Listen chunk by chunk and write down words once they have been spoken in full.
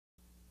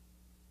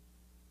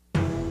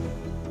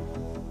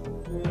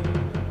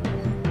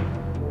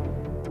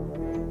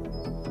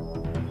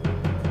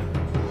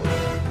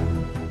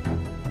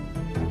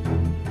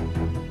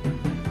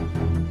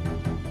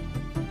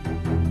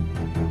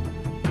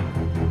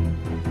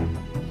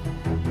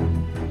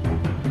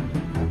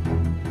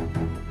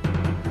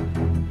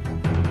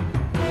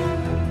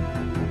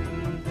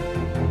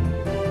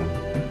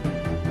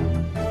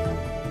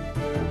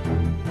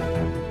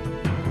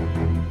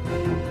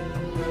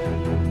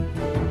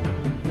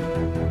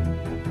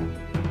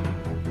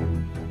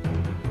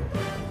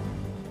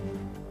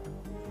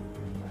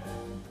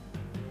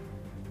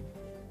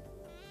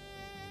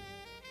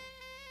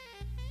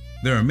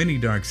There are many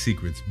dark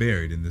secrets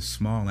buried in this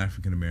small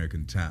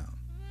African-American town.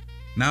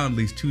 Now at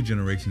least 2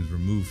 generations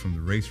removed from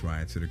the race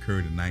riots that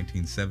occurred in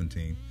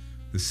 1917,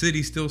 the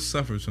city still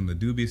suffers from the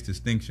dubious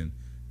distinction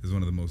as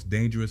one of the most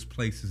dangerous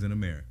places in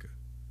America.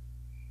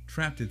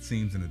 Trapped, it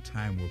seems, in a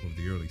time warp of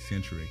the early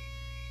century,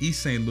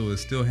 East St.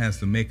 Louis still has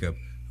the makeup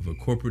of a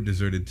corporate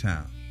deserted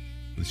town,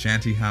 with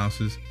shanty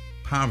houses,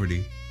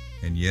 poverty,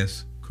 and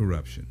yes,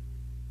 corruption.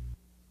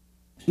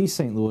 East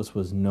St. Louis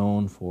was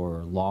known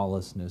for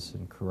lawlessness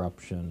and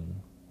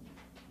corruption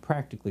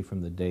practically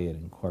from the day it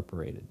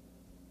incorporated.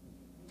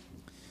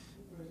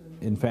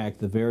 In fact,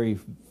 the very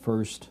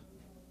first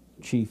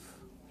chief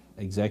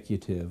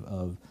executive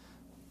of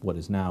what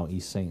is now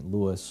East St.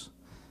 Louis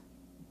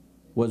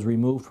was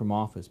removed from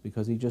office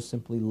because he just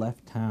simply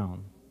left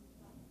town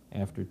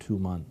after 2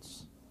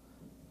 months.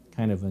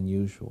 Kind of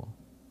unusual.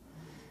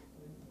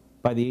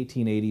 By the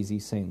 1880s,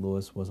 East St.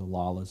 Louis was a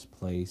lawless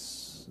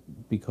place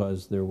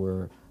because there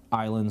were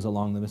islands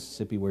along the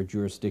Mississippi where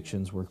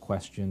jurisdictions were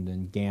questioned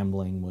and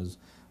gambling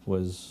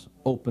was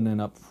open and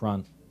up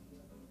front.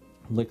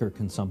 Liquor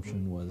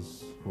consumption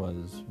was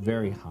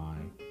very high.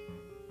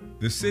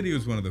 The city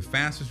was one of the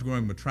fastest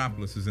growing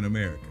metropolises in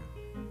America.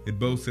 It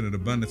boasted an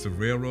abundance of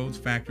railroads,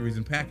 factories,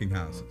 and packing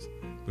houses,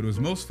 but it was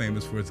most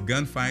famous for its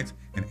gunfights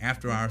and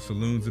after-hour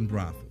saloons and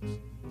brothels.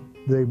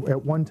 They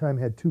at one time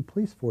had 2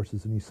 police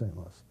forces in East St.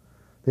 Louis.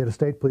 They had a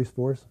state police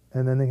force,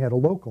 and then they had a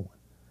local one.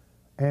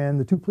 And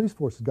the 2 police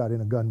forces got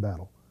in a gun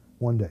battle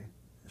one day,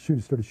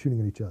 started shooting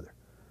at each other.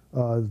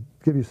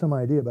 Give you some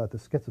idea about the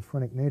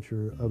schizophrenic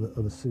nature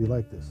of a city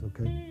like this,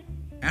 okay?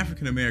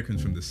 African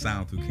Americans from the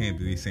South who came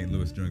to East St.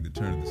 Louis during the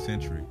turn of the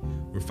century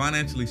were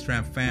financially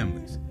strapped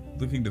families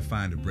looking to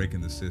find a break in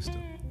the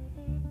system.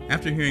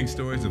 After hearing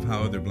stories of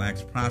how other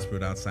blacks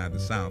prospered outside the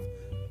South,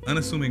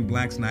 unassuming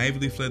blacks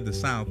naively fled the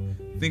South,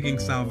 thinking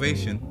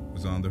salvation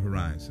was on the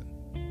horizon.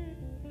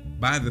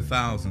 By the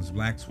thousands,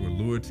 blacks were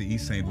lured to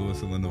East St.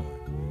 Louis,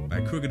 Illinois,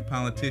 by crooked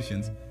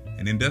politicians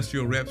and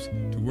industrial reps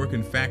to work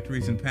in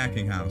factories and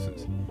packing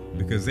houses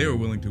because they were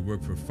willing to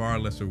work for far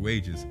lesser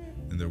wages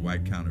than their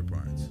white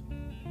counterparts.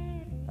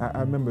 I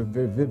remember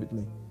very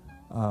vividly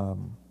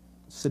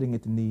sitting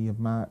at the knee of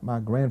my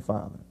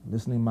grandfather,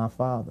 listening to my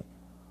father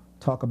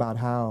talk about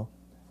how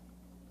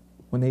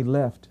when they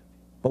left,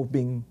 both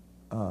being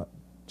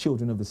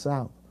children of the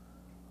South,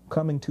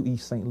 coming to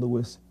East St.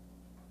 Louis,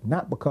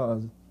 not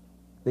because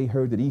they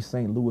heard that East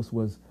St. Louis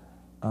was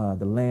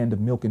the land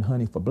of milk and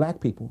honey for black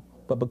people,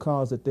 but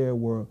because that there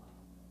were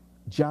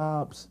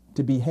jobs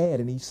to be had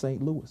in East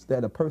St. Louis,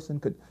 that a person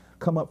could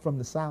come up from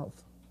the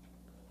South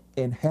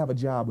and have a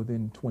job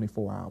within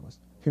 24 hours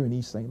here in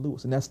East St.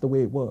 Louis. And that's the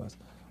way it was,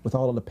 with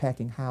all of the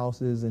packing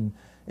houses and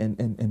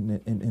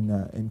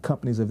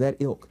companies of that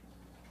ilk.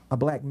 A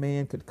black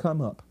man could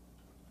come up,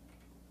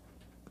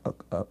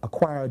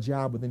 acquire a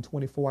job within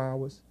 24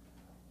 hours,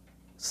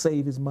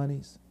 save his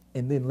monies,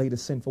 and then later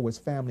send for his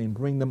family and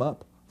bring them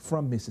up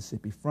from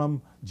Mississippi,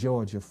 from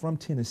Georgia, from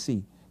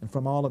Tennessee, and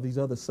from all of these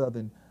other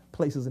southern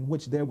places in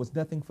which there was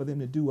nothing for them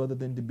to do other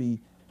than to be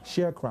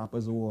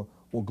sharecroppers or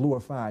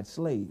glorified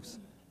slaves,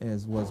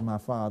 as was my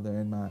father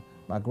and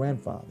my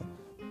grandfather.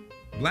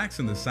 Blacks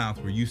in the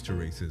South were used to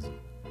racism,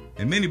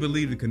 and many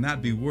believed it could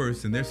not be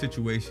worse than their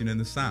situation in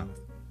the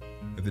South.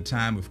 At the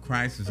time of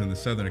crisis in the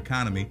Southern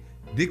economy,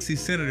 Dixie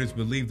senators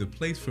believed the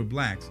place for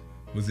blacks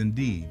was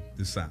indeed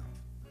the South.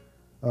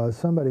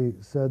 Somebody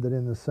said that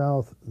in the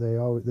South,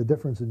 the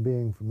difference in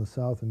being from the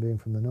South and being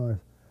from the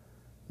North,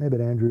 maybe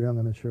Andrew Young,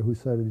 I'm not sure who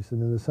said it, he said,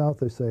 in the South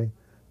they say,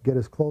 get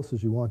as close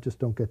as you want, just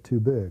don't get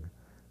too big.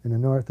 In the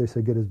North they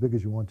say, get as big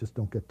as you want, just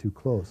don't get too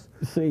close.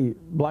 See,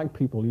 black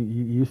people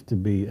used to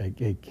be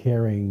a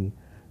caring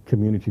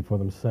community for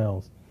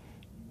themselves.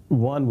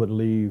 One would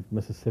leave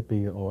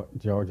Mississippi or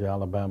Georgia,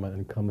 Alabama,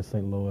 and come to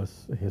St.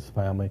 Louis, his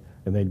family,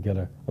 and they'd get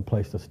a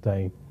place to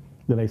stay.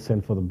 Then they'd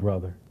send for the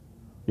brother.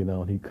 You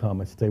know, and he'd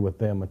come and stay with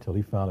them until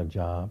he found a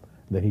job.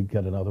 Then he'd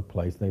get another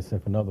place. They'd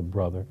send for another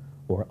brother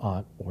or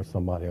aunt or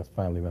somebody else,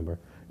 family member.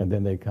 And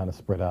then they kind of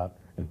spread out.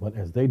 And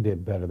as they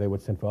did better, they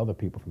would send for other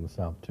people from the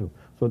South, too.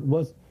 So it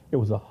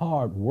was a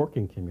hard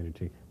working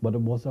community, but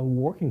it was a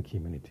working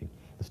community.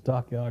 The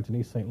stockyards in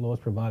East St. Louis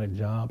provided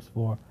jobs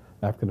for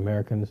African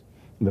Americans.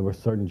 There were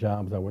certain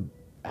jobs that were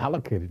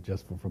allocated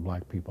just for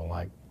black people,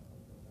 like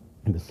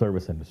in the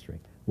service industry,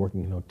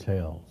 working in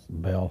hotels,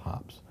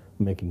 bellhops,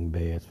 making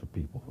beds for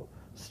people,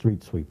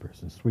 street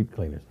sweepers and street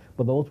cleaners.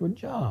 But those were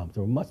jobs.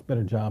 There were much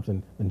better jobs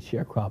than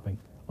sharecropping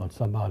on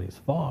somebody's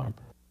farm.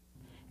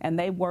 And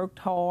they worked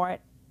hard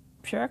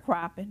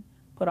sharecropping,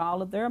 put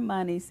all of their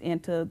monies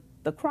into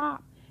the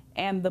crop,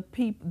 and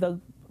the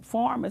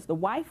farmers, the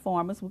white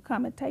farmers, would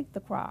come and take the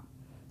crop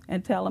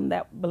and tell them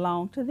that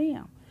belonged to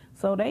them.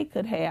 So they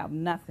could have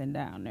nothing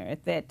down there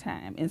at that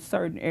time in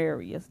certain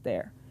areas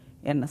there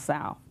in the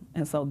South.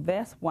 And so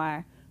that's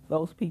why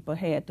those people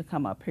had to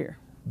come up here.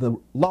 The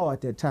law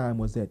at that time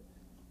was that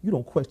you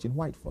don't question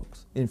white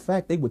folks. In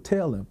fact, they would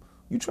tell them,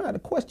 you trying to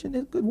question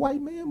this good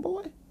white man,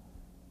 boy?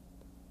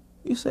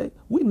 You say,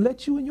 we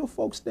let you and your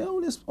folks stay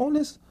on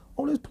this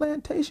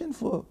plantation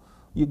for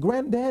Your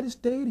granddaddy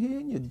stayed here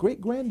and your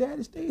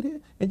great-granddaddy stayed here,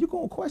 and you're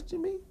going to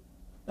question me?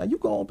 Now you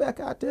going back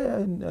out there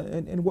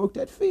and work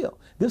that field.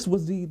 This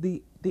was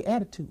the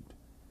attitude.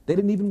 They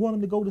didn't even want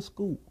him to go to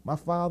school. My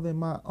father and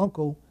my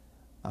uncle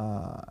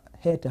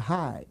had to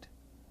hide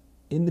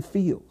in the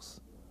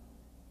fields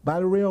by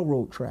the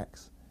railroad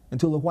tracks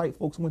until the white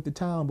folks went to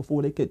town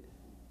before they could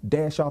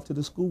dash off to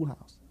the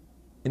schoolhouse.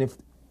 And if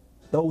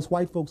those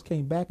white folks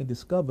came back and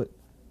discovered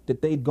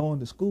that they'd gone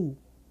to school,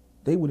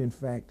 they would in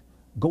fact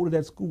go to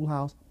that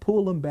schoolhouse,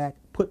 pull them back,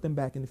 put them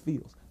back in the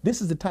fields. This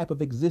is the type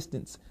of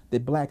existence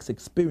that blacks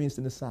experienced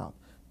in the South.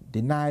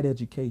 Denied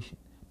education,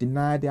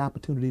 denied the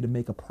opportunity to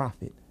make a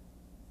profit,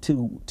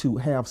 to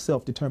have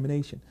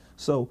self-determination.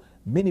 So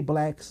many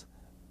blacks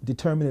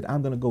determined that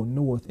I'm going to go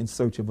north in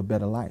search of a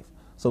better life.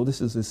 So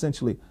this is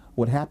essentially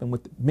what happened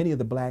with many of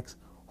the blacks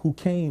who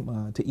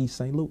came to East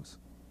St. Louis.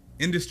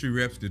 Industry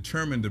reps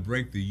determined to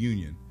break the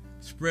Union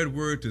spread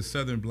word to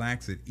Southern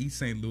blacks that East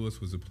St.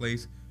 Louis was a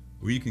place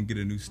where you can get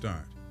a new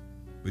start.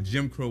 But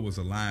Jim Crow was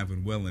alive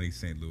and well in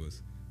East St.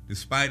 Louis,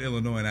 despite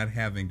Illinois not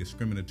having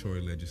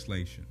discriminatory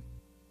legislation.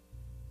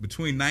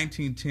 Between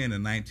 1910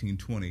 and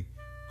 1920,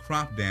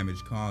 crop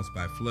damage caused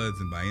by floods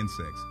and by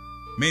insects,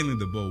 mainly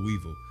the boll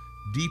weevil,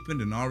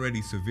 deepened an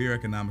already severe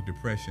economic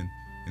depression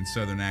in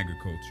Southern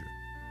agriculture.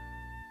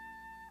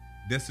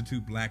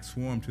 Destitute blacks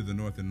swarmed to the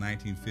north in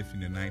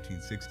 1915 and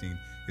 1916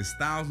 as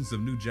thousands of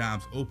new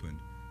jobs opened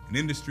in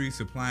industries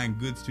supplying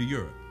goods to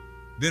Europe,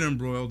 then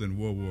embroiled in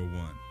World War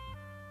I.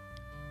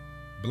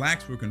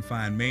 Blacks were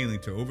confined mainly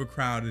to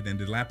overcrowded and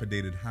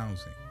dilapidated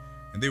housing,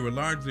 and they were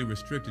largely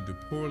restricted to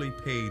poorly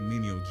paid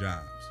menial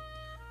jobs.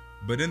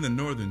 But in the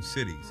northern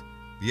cities,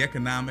 the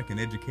economic and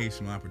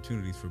educational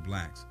opportunities for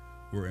blacks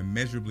were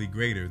immeasurably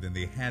greater than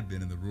they had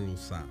been in the rural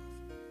South.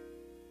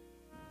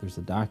 There's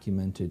a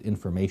documented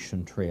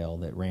information trail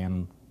that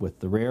ran with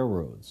the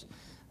railroads.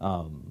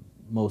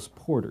 Most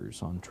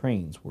porters on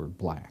trains were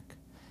black,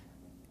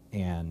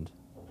 and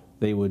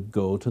they would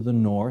go to the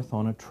north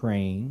on a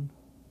train,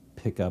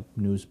 pick up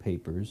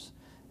newspapers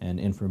and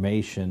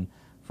information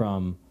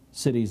from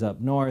cities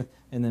up north,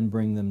 and then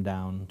bring them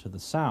down to the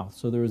south.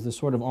 So there was this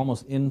sort of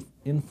almost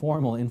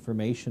informal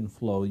information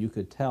flow. You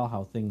could tell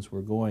how things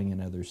were going in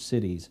other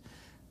cities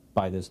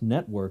by this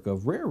network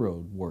of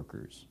railroad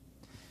workers.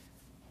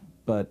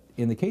 But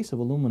in the case of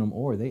aluminum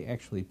ore, they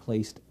actually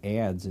placed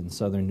ads in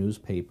southern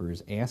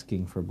newspapers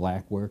asking for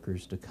black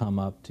workers to come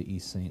up to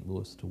East St.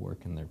 Louis to work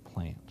in their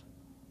plant.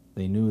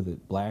 They knew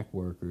that black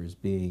workers,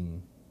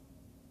 being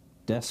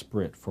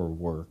desperate for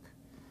work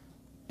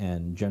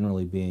and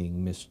generally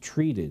being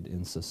mistreated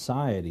in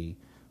society,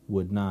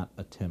 would not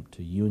attempt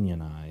to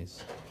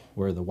unionize,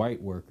 where the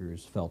white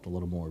workers felt a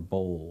little more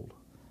bold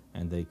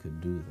and they could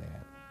do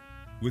that.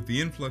 With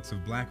the influx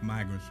of black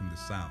migrants from the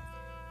South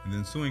and the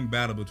ensuing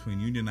battle between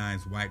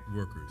unionized white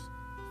workers,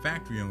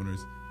 factory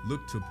owners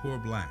looked to poor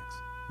blacks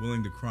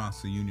willing to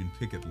cross the Union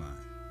picket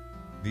line.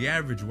 The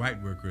average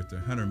white worker at the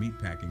Hunter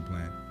meatpacking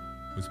plant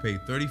was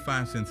paid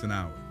 35 cents an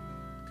hour,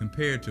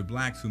 compared to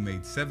blacks who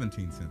made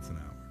 17 cents an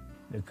hour.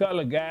 The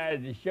colored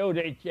guys that show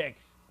their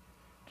checks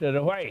to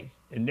the whites,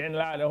 and then a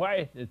lot of the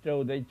whites that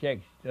show their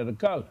checks to the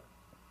color.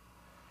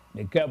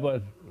 They kept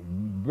us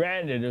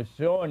branded of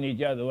showing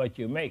each other what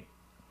you make.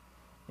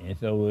 And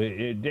so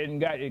it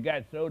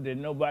got so that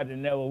nobody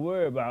never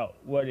worried about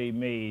what he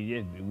made,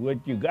 just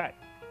what you got.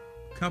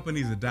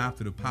 Companies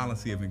adopted a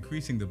policy of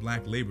increasing the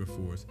black labor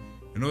force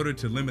in order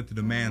to limit the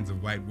demands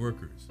of white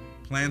workers.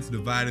 Plants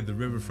divided the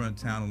riverfront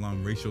town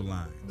along racial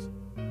lines.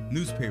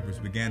 Newspapers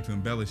began to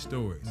embellish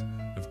stories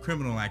of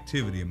criminal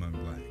activity among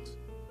blacks.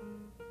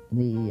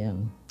 The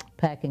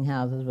packing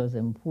houses was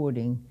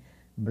importing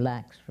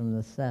blacks from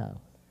the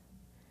South,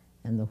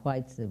 and the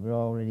whites that were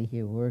already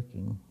here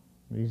working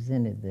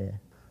resented that.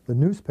 The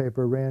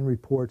newspaper ran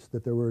reports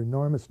that there were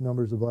enormous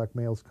numbers of black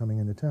males coming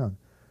into town.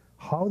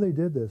 How they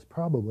did this,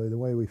 probably the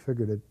way we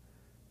figured it,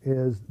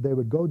 is they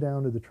would go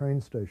down to the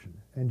train station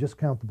and just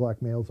count the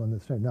black males on the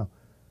train. Now,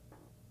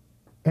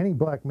 any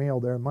black male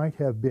there might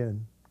have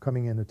been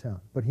coming into town,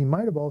 but he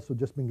might have also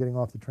just been getting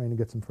off the train to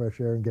get some fresh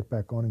air and get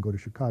back on and go to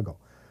Chicago.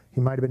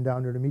 He might have been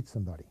down there to meet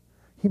somebody.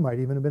 He might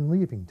even have been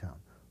leaving town.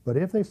 But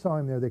if they saw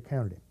him there, they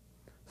counted him.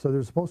 So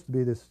there's supposed to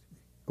be this,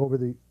 over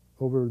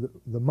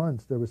the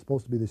months, there was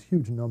supposed to be this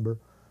huge number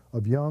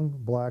of young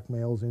black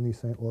males in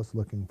East St. Louis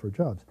looking for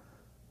jobs.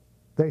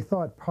 They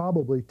thought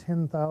probably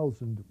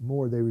 10,000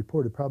 more, they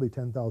reported probably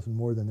 10,000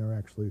 more than there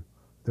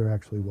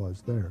actually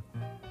was there.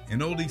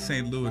 In old East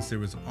St. Louis, there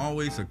was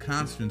always a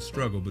constant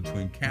struggle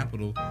between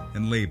capital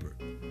and labor.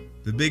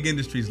 The big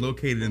industries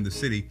located in the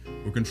city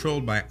were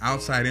controlled by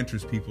outside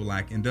interest people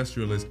like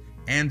industrialist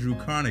Andrew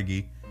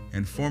Carnegie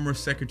and former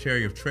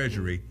Secretary of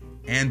Treasury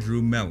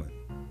Andrew Mellon.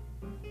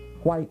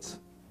 Whites,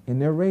 in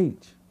their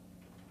rage,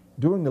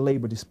 during the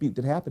labor dispute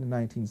that happened in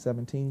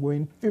 1917, were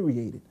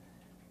infuriated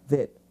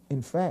that,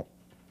 in fact,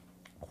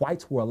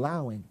 whites were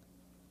allowing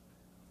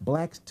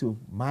blacks to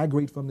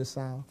migrate from the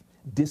South,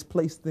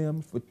 displace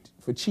them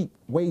for cheap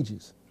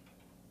wages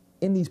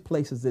in these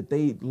places that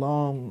they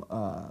long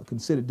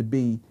considered to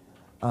be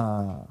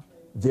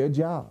their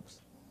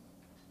jobs.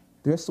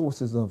 their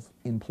sources of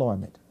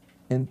employment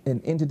and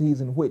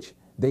entities in which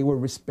they were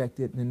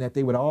respected and that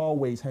they would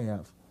always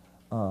have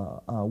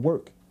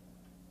work.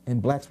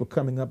 And blacks were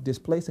coming up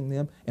displacing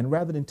them, and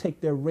rather than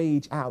take their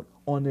rage out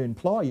on their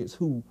employers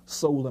who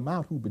sold them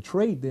out, who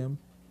betrayed them,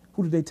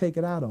 who did they take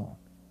it out on?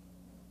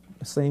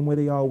 The same way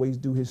they always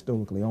do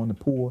historically, on the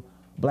poor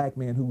black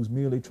man who was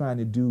merely trying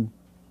to do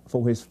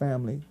for his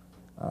family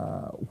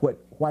what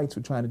whites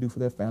were trying to do for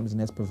their families, and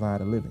that's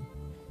provide a living.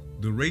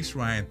 The race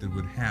riot that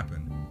would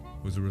happen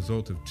was a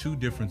result of two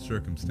different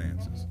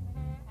circumstances.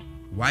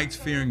 Whites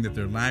fearing that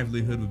their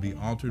livelihood would be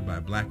altered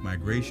by black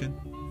migration,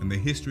 and the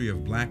history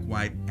of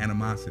black-white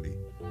animosity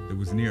that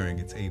was nearing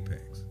its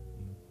apex.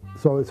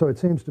 So it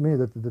seems to me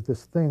that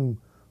this thing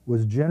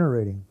was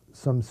generating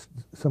some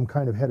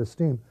kind of head of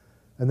steam,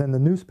 and then the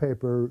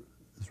newspaper's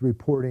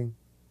reporting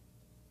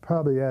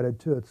probably added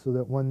to it, so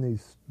that when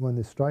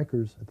the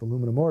strikers at the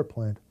aluminum ore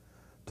plant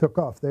took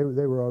off, they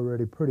were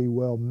already pretty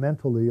well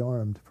mentally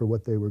armed for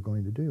what they were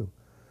going to do,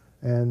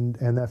 and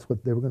that's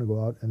what they were going to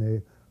go out, and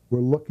they were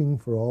looking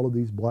for all of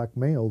these black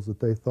males that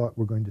they thought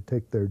were going to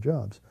take their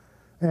jobs.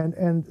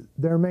 And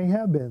there may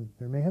have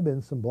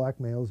been some black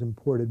males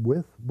imported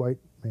with white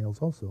males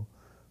also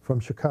from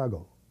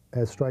Chicago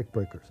as strike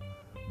breakers.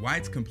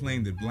 Whites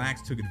complained that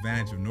blacks took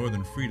advantage of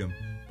Northern freedom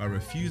by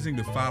refusing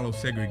to follow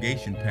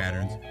segregation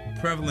patterns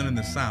prevalent in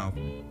the South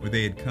where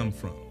they had come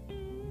from.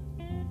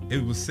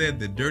 It was said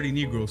that dirty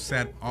Negroes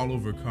sat all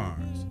over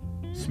cars,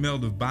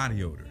 smelled of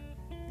body odor,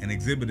 and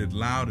exhibited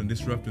loud and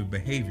disruptive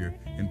behavior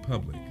in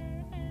public.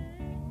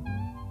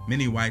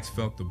 Many whites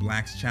felt the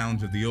blacks'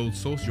 challenge of the old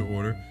social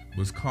order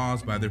was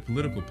caused by their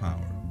political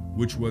power,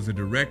 which was a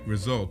direct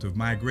result of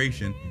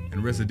migration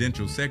and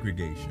residential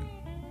segregation.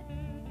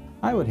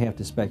 I would have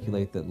to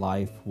speculate that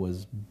life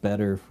was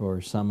better for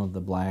some of the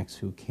blacks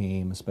who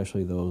came,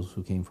 especially those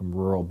who came from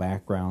rural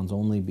backgrounds,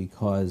 only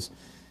because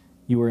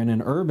you were in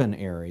an urban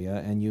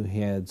area and you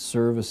had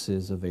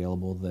services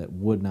available that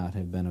would not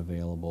have been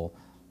available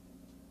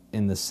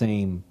in the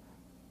same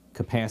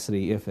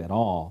capacity, if at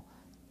all,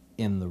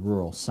 in the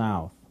rural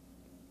South.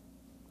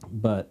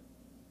 But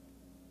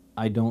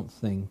I don't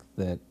think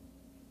that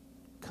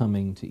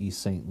coming to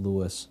East St.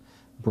 Louis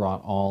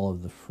brought all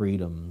of the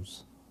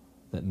freedoms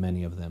that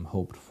many of them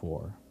hoped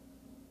for,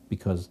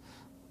 because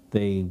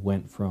they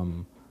went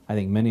from, I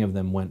think many of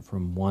them went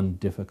from one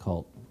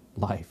difficult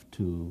life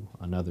to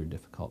another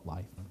difficult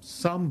life.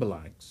 Some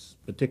blacks,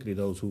 particularly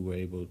those who were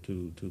able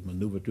to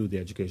maneuver through the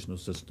educational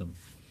system,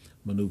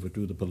 maneuver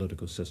through the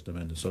political system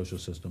and the social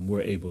system,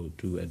 were able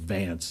to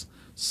advance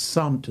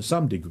to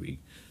some degree.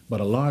 But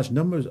a large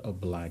number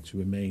of blacks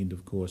remained,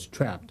 of course,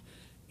 trapped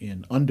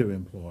in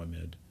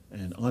underemployment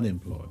and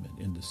unemployment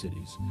in the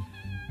cities.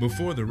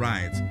 Before the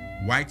riots,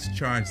 whites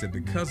charged that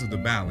because of the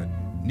ballot,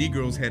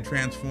 Negroes had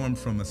transformed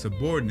from a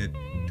subordinate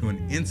to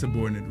an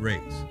insubordinate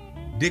race.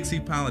 Dixie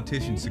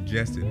politicians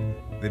suggested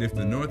that if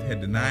the North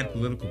had denied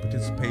political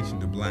participation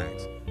to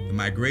blacks, the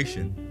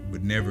migration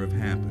would never have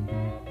happened.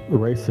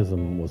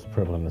 Racism was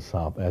prevalent in the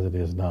South, as it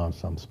is now in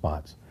some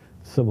spots.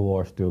 The Civil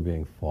War still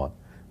being fought.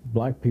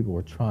 Black people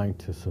were trying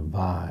to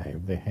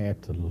survive. They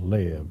had to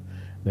live.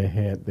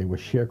 They were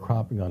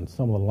sharecropping on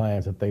some of the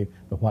lands that the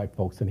white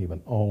folks didn't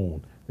even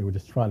own. They were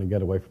just trying to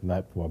get away from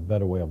that for a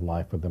better way of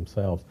life for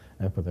themselves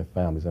and for their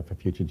families and for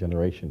future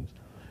generations.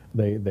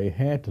 They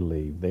had to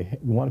leave. They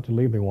wanted to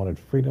leave. They wanted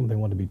freedom. They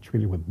wanted to be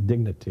treated with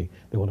dignity.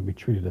 They wanted to be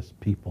treated as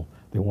people.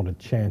 They wanted a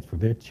chance for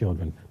their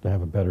children to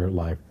have a better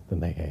life than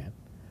they had.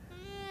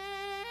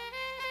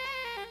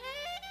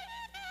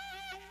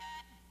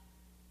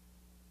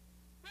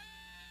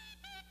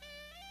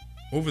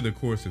 Over the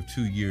course of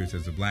 2 years,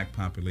 as the black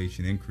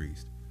population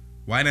increased,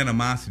 white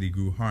animosity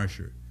grew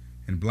harsher,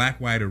 and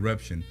black-white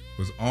eruption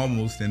was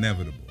almost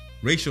inevitable.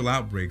 Racial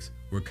outbreaks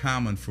were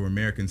common for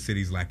American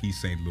cities like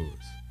East St. Louis.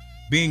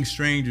 Being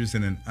strangers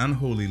in an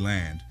unholy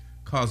land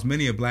caused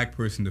many a black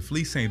person to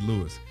flee St.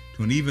 Louis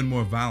to an even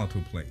more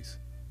volatile place,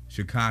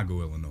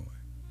 Chicago, Illinois.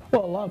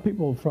 Well, a lot of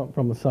people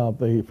from the South,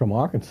 from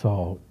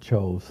Arkansas,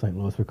 chose St.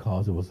 Louis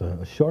because it was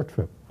a short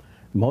trip.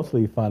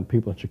 Mostly you find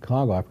people in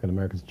Chicago, African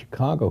Americans in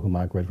Chicago who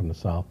migrated from the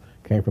South,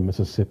 came from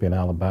Mississippi and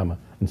Alabama,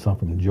 and some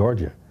from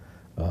Georgia.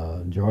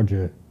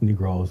 Georgia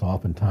Negroes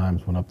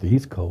oftentimes went up the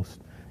East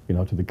Coast,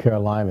 to the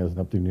Carolinas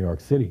and up to New York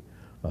City.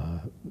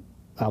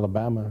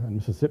 Alabama and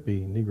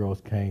Mississippi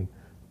Negroes came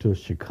to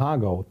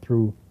Chicago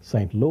through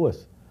St.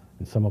 Louis,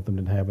 and some of them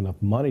didn't have enough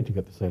money to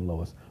get to St.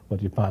 Louis,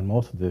 but you find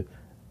most of the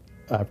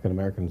African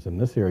Americans in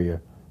this area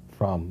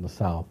from the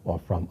South or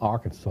from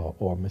Arkansas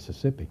or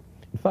Mississippi.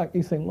 In fact,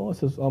 East St.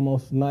 Louis is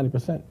almost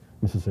 90%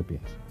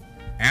 Mississippians.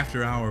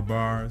 After-hour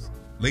bars,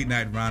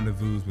 late-night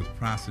rendezvous with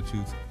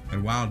prostitutes,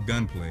 and wild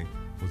gunplay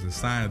was a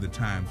sign of the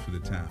times for the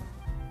town.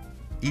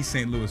 East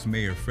St. Louis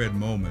Mayor Fred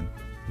Moulman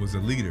was a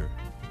leader,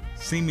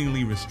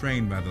 seemingly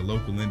restrained by the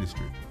local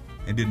industry,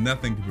 and did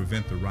nothing to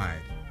prevent the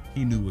riot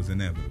he knew was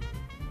inevitable.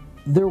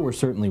 There were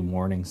certainly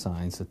warning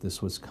signs that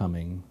this was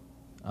coming.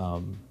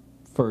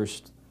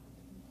 First,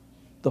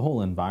 the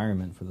whole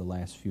environment for the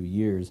last few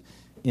years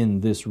in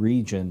this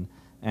region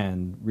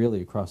and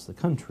really across the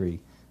country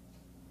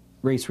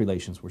race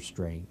relations were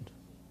strained.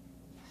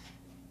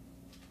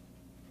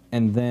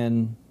 And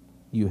then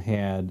you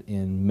had,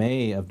 in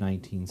May of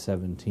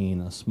 1917,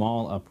 a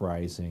small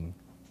uprising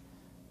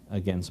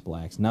against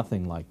blacks,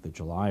 nothing like the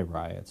July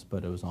riots,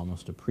 but it was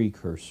almost a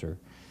precursor.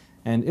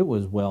 And it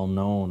was well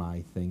known,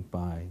 I think,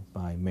 by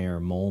Mayor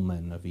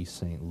Molman of East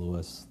St.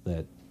 Louis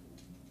that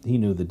he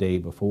knew the day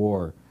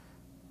before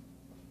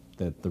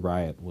that the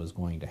riot was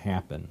going to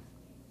happen.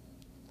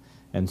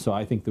 And so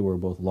I think there were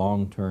both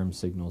long-term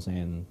signals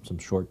and some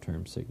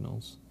short-term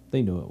signals.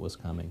 They knew it was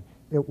coming.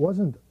 It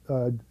wasn't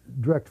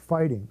direct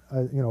fighting,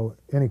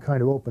 any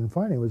kind of open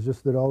fighting. It was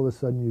just that all of a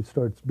sudden you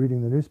start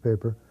reading the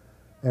newspaper,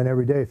 and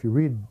every day, if you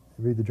read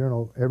the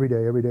journal every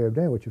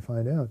day, what you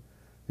find out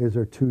is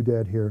there are 2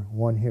 dead here,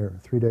 1 here.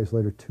 3 days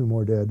later, 2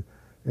 more dead.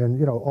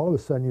 And, all of a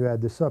sudden you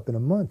add this up. In a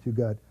month, you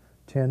got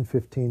 10,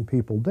 15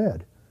 people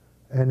dead.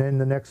 And then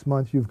the next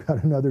month, you've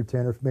got another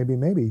 10 or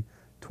maybe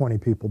 20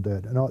 people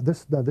dead. And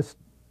this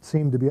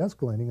seemed to be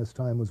escalating as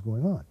time was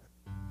going on.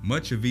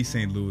 Much of East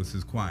St. Louis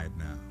is quiet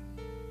now.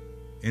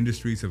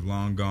 Industries have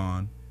long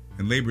gone,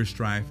 and labor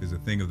strife is a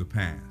thing of the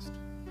past.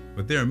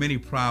 But there are many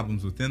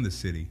problems within the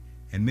city,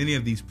 and many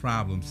of these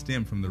problems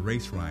stem from the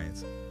race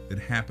riots that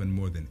happened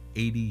more than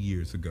 80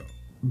 years ago.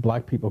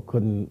 Black people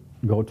couldn't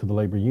go to the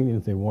labor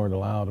unions. They weren't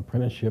allowed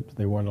apprenticeships.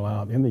 They weren't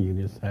allowed in the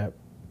unions half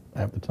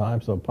the time,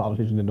 so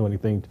politicians didn't do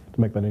anything to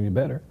make that any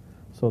better.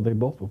 So they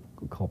both were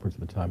culprits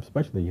at the time,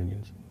 especially the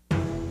unions.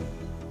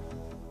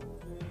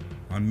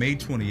 On May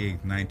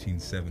 28,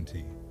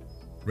 1970,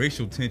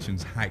 racial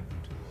tensions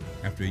heightened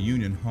after a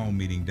union hall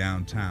meeting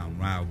downtown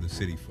riled the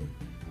city folk.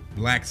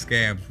 Black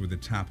scabs were the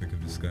topic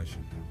of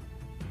discussion.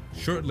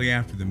 Shortly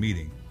after the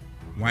meeting,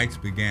 whites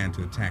began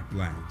to attack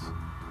blacks.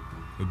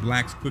 But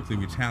blacks quickly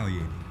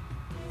retaliated,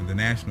 and the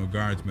National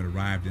Guardsmen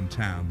arrived in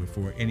town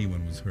before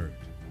anyone was hurt.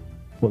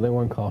 Well, they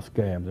weren't called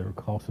scabs, they were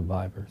called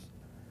survivors.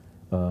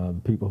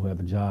 People who had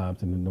the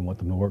jobs and didn't want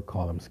them to work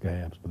called them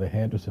scabs, but they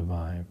had to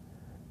survive.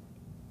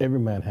 Every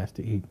man has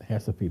to eat,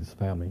 has to feed his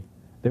family.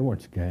 They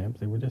weren't scabs,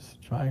 they were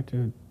just trying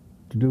to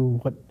do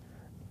what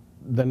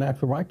their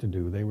natural right to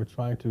do. They were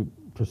trying to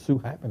pursue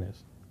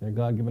happiness, their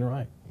God-given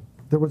right.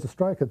 There was a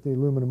strike at the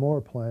aluminum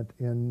ore plant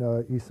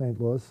in East St.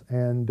 Louis,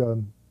 and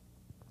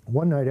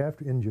one night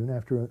in June,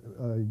 after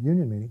a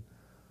union meeting,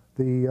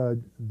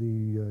 the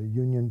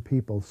union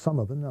people, some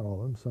of them, not all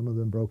of them, some of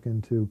them broke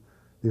into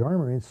the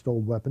armory and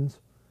stole weapons,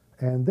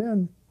 and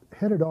then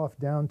headed off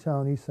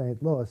downtown East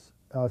St. Louis,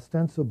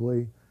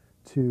 ostensibly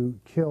to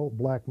kill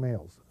black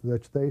males,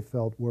 which they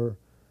felt were,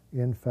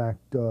 in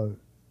fact,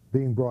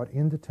 being brought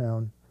into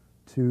town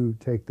to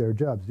take their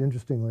jobs.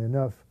 Interestingly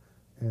enough,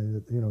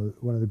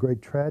 one of the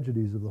great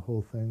tragedies of the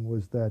whole thing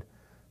was that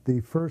the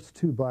first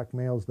 2 black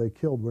males they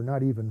killed were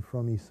not even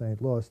from East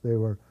St. Louis. They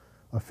were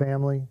a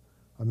family,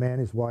 a man,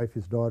 his wife,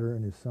 his daughter,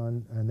 and his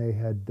son, and they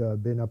had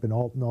been up in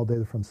Alton all day.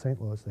 They're from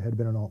St. Louis. They had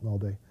been in Alton all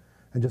day,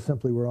 and just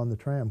simply were on the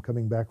tram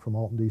coming back from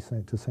Alton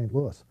to St.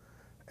 Louis.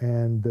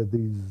 And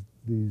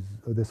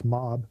this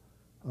mob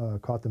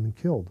caught them and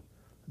killed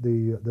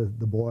the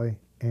boy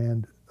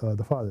and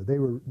the father. They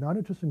were not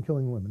interested in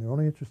killing women. They were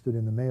only interested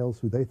in the males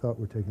who they thought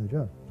were taking the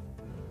job.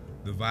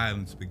 The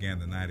violence began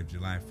the night of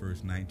July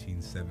 1st,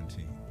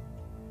 1917.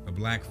 A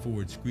black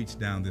Ford screeched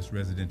down this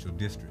residential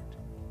district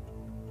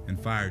and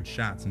fired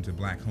shots into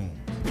black homes,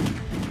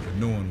 but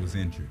no one was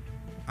injured.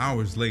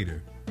 Hours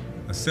later,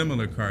 a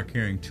similar car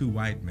carrying 2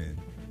 white men,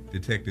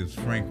 Detectives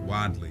Frank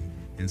Wadley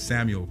and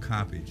Samuel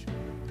Coppage,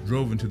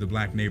 drove into the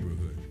black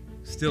neighborhood.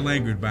 Still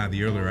angered by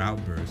the earlier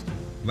outburst,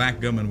 black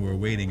gunmen were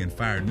waiting and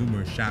fired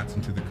numerous shots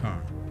into the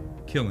car,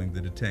 killing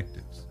the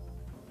detectives.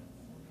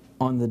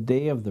 On the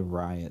day of the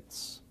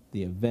riots,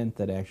 the event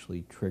that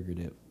actually triggered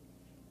it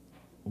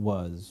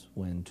was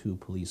when 2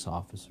 police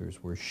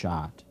officers were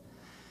shot.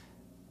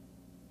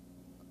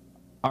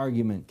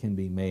 Argument can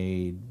be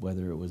made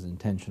whether it was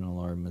intentional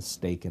or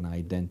mistaken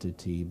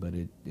identity, but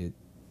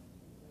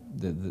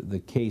the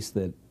case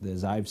that,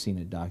 as I've seen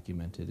it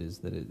documented, is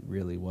that it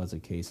really was a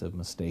case of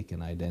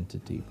mistaken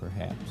identity,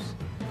 perhaps.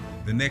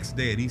 The next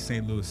day at East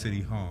St. Louis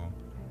City Hall,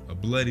 a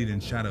bloodied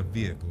and shot-up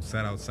vehicle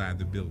sat outside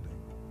the building.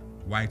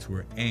 Whites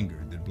were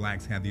angered that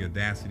blacks had the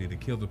audacity to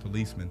kill the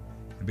policemen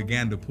and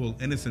began to pull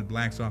innocent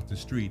blacks off the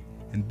street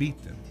and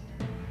beat them.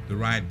 The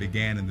riot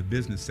began in the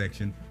business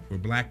section where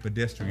black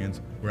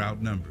pedestrians were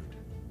outnumbered.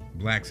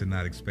 Blacks had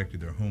not expected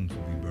their homes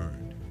would be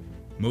burned.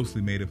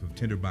 Mostly made up of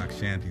tinderbox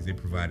shanties, they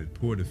provided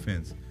poor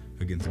defense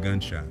against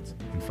gunshots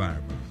and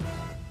firebombs.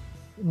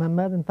 My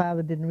mother and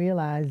father didn't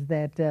realize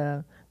that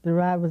the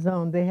riot was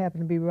on. They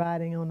happened to be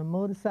riding on a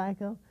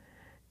motorcycle,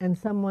 and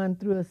someone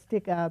threw a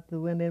stick out the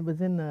window. It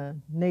was in the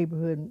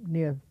neighborhood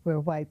near where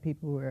white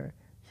people were.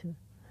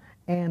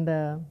 And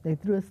they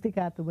threw a stick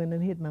out the window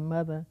and hit my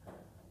mother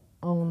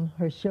on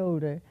her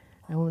shoulder.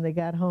 And when they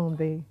got home,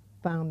 they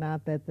found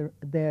out that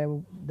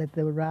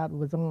the riot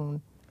was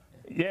on.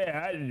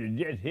 Yeah, I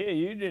just hear.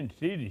 You didn't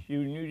see the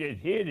shooting. You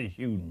just hear the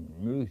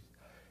shooting.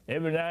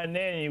 Every now and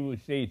then you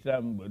would see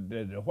something, but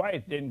the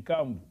whites didn't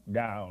come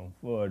down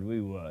for it.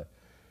 We were.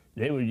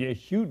 They would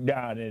just shoot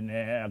down in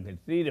there. I could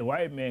see the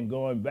white men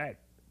going back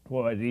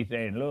towards East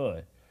St.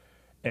 Louis.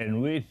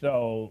 And we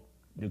saw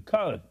the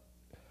colors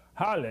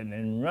hollering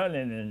and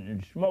running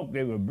and smoke.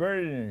 They were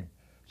burning and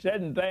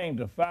setting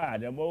things afire.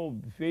 Them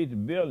old piece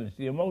of buildings.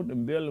 See, most of the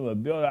buildings were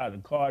built out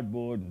of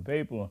cardboard and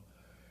paper.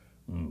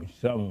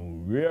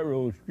 Some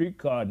railroad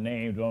streetcar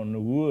names on the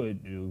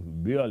wood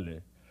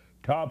building.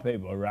 Tar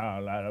paper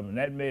around a lot of them. And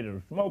that made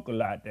it smoke a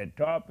lot, that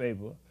tar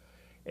paper.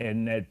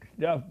 And that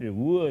stuff, the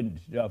wood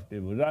stuff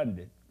that was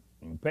under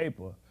and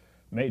paper,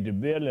 made the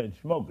building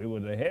smoke. It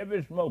was a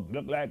heavy smoke,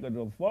 looked like it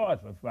was a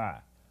forest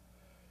fire.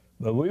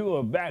 But we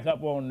were back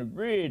up on the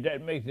bridge.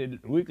 That makes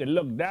it, we could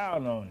look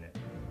down on it.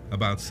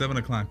 About 7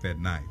 o'clock that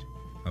night,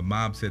 a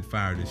mob set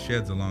fire to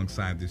sheds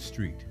alongside this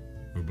street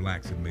where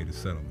blacks had made a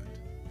settlement.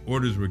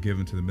 Orders were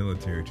given to the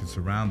military to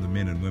surround the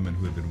men and women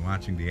who had been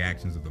watching the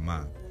actions of the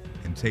mob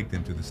and take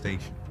them to the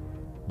station.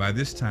 By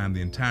this time,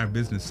 the entire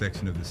business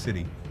section of the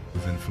city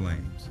was in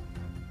flames.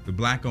 The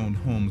black-owned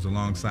homes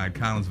alongside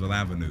Collinsville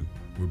Avenue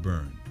were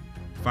burned.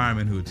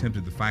 Firemen who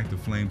attempted to fight the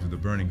flames of the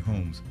burning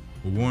homes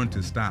were warned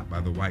to stop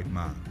by the white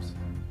mobs.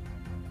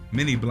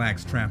 Many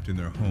blacks trapped in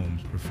their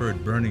homes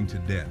preferred burning to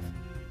death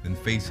than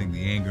facing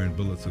the anger and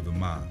bullets of the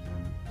mob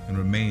and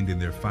remained in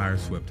their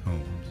fire-swept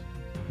homes.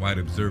 White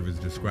observers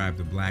described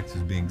the blacks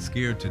as being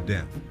scared to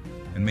death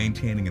and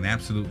maintaining an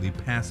absolutely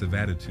passive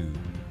attitude,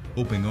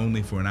 hoping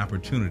only for an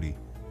opportunity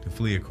to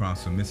flee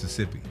across from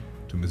Mississippi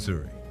to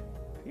Missouri.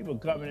 People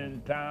coming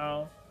into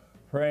town,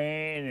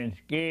 praying and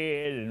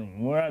scared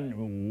and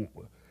running.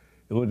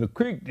 There was a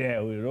creek there,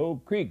 it was an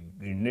old creek,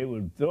 and they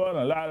were throwing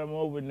a lot of them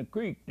over in the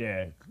creek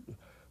there,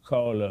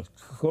 called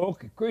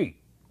Coke Creek.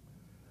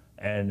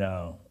 And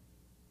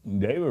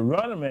they would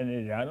run them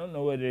in there. I don't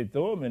know where they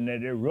throw them in there.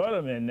 They run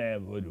them in there,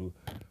 but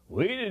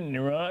we didn't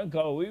run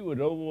because we was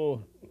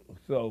over,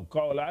 so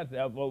call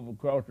ourselves over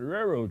across the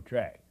railroad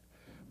track.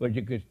 But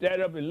you could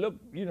stand up and look,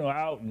 you know,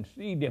 out and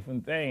see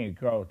different things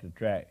across the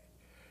track.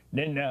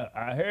 Then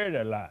I heard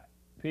a lot.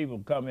 People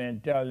come in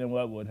telling them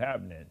what was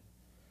happening.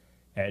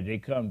 As they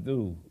come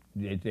through,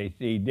 they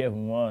see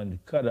different ones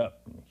cut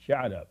up, and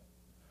shot up,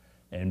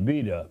 and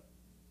beat up.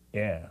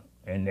 Yeah,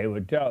 and they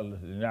would tell us,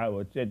 and I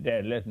would sit there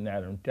and listen to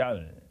them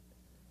telling it.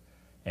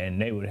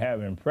 And they would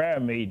have a prayer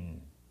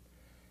meeting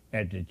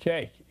at the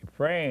church,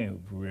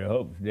 praying for the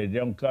hopes they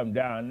don't come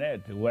down there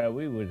to where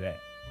we was at.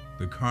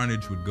 The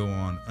carnage would go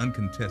on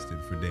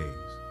uncontested for days.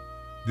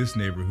 This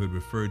neighborhood,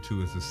 referred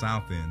to as the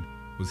South End,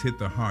 was hit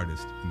the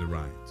hardest in the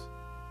riots.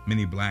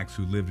 Many blacks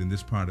who lived in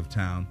this part of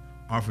town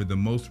offered the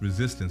most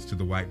resistance to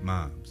the white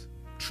mobs.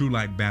 True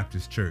Light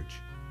Baptist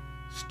Church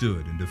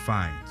stood in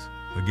defiance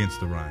against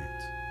the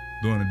riots.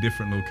 Though in a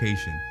different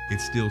location, it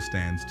still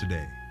stands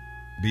today.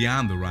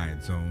 Beyond the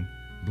riot zone,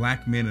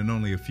 black men in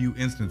only a few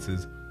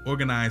instances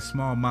organized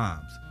small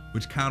mobs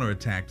which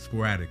counterattacked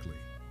sporadically.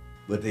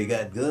 But they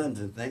got guns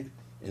and things,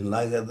 and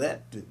like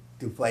that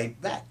to fight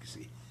back,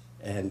 see.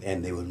 And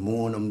they would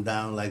mow them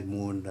down like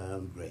mowing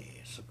down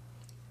grass.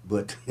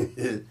 But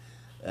the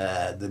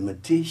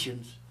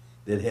morticians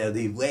that have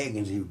these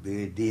wagons, these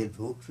very dead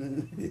folks,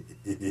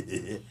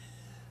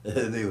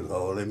 they was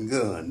hauling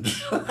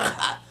guns.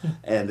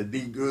 And the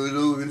Negroes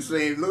over in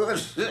St.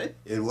 Louis,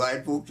 and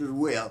white folks as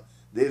well,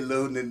 they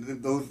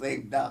loading those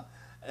things down,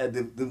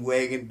 the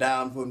wagon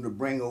down from the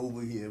bring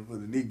over here for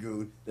the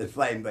Negroes that's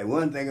fighting back.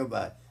 One thing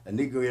about a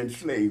Negro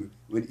enslaved,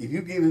 if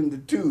you give him the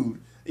tools,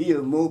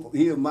 he'll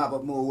mop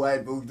up more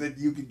white folks than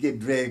you could get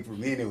dragged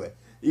from anywhere.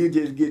 You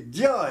just get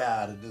joy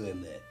out of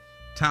doing that.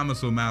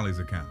 Thomas O'Malley's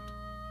account.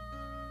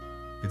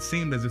 It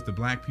seemed as if the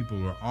black people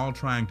were all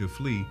trying to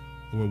flee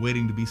or were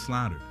waiting to be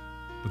slaughtered,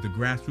 but the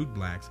grassroots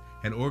blacks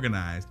had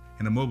organized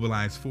and a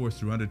mobilized force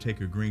through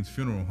Undertaker Green's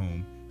funeral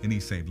home in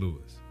East St.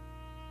 Louis.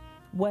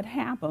 What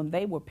happened,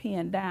 they were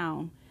pinned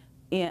down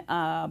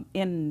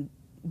in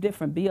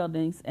different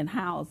buildings and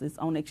houses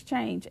on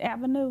Exchange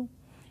Avenue,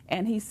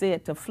 and he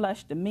said to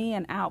flush the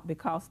men out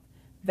because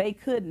they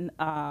couldn't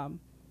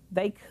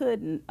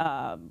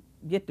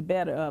get the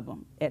better of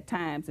them at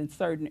times in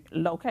certain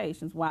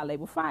locations while they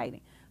were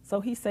fighting. So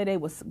he said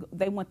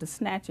they went to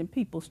snatching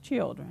people's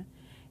children,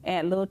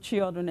 and little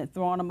children, and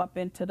throwing them up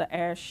into the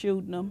air,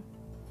 shooting them.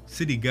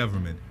 City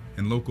government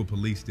and local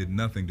police did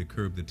nothing to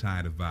curb the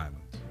tide of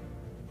violence.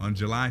 On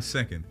July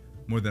 2nd,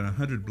 more than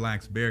 100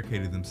 blacks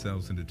barricaded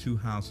themselves into 2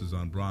 houses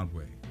on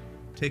Broadway,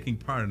 taking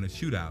part in a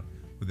shootout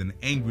with an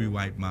angry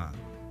white mob.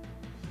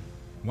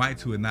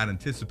 Whites who had not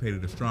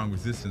anticipated a strong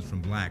resistance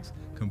from blacks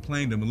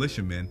complained to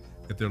militiamen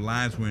that their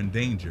lives were in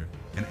danger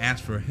and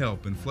asked for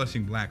help in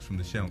flushing blacks from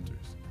the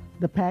shelters.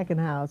 The packing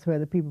house where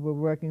the people were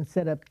working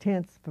set up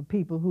tents for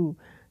people who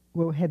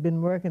had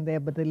been working there,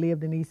 but they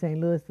lived in East St.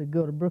 Louis to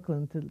go to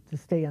Brooklyn to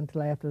stay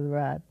until after the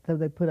riot. So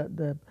they put up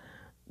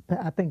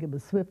I think it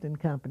was Swift and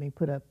Company,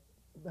 put up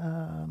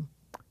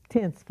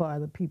tents for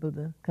the people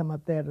to come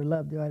up there to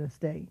Lovejoy to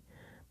stay.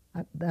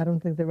 I don't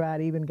think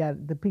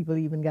the people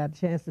even got a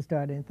chance to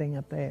start anything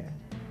up there.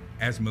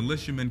 As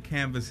militiamen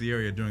canvassed the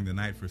area during the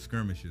night for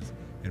skirmishes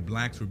and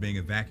blacks were being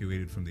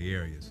evacuated from the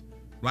areas,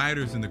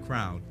 rioters in the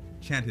crowd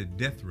chanted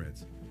death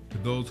threats to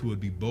those who would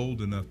be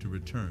bold enough to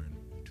return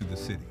to the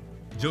city.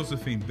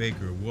 Josephine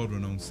Baker, a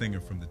world-renowned singer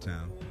from the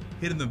town,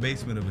 hid in the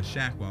basement of a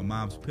shack while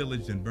mobs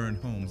pillaged and burned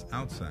homes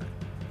outside.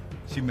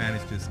 She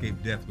managed to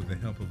escape death with the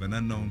help of an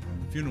unknown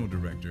funeral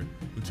director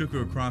who took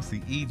her across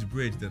the Eads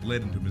Bridge that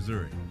led into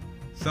Missouri.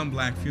 Some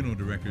black funeral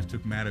directors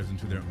took matters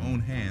into their own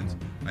hands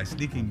by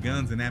sneaking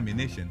guns and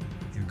ammunition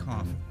in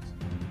coffins.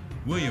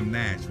 William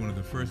Nash, one of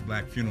the first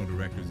black funeral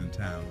directors in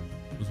town,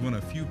 was one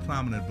of few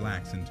prominent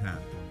blacks in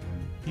town.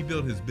 He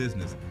built his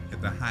business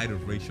at the height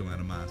of racial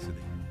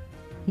animosity.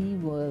 He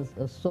was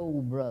a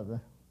soul brother,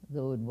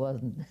 though it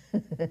wasn't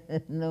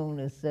known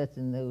as such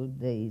in those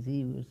days.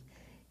 He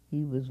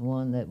was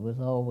one that was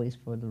always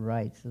for the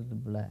rights of the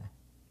black.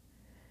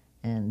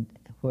 And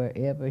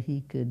wherever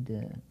he could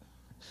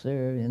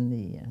serve in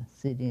the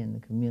city and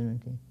the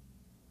community,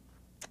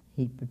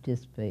 he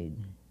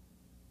participated.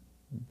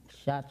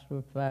 Shots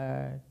were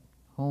fired,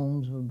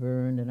 homes were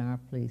burned, and our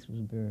place was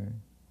burned.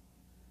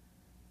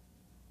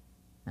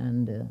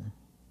 And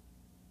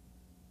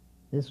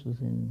this was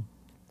in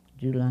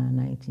July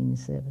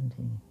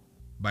 1917.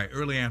 By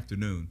early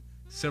afternoon,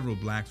 several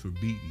blacks were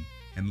beaten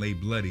and lay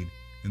bloodied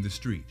in the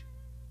street.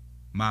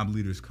 Mob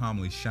leaders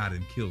calmly shot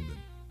and killed them.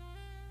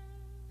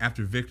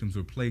 After victims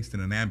were placed in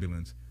an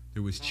ambulance,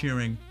 there was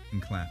cheering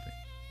and clapping.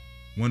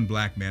 One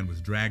black man was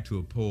dragged to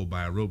a pole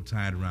by a rope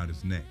tied around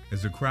his neck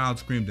as the crowd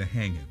screamed to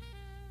hang him.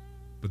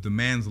 But the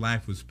man's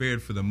life was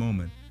spared for the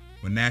moment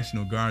when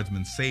National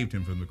Guardsmen saved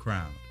him from the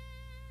crowd.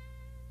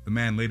 The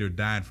man later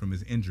died from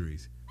his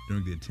injuries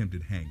during the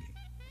attempted hanging.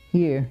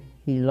 Here,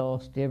 he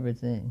lost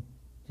everything,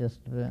 just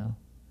about,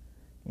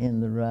 in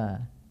the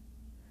riot.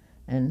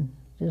 And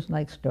just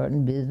like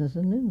starting business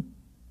anew.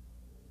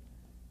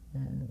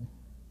 And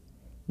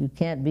you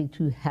can't be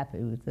too happy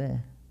with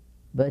that.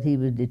 But he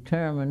was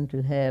determined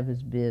to have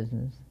his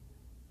business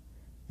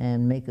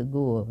and make a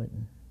go of it.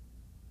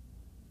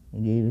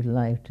 He gave his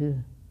life to it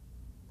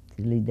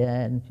till he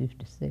died in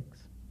 '56.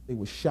 They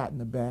were shot in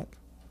the back,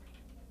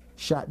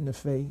 shot in the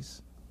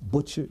face,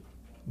 butchered,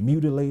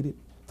 mutilated,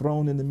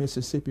 thrown in the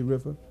Mississippi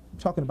River. I'm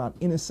talking about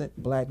innocent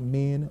black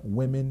men,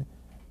 women,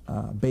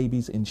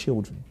 babies, and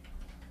children.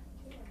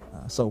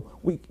 So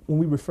when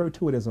we refer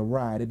to it as a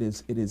riot, it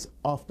is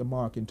off the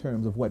mark in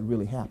terms of what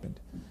really happened.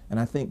 And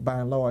I think by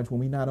and large, when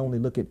we not only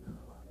look at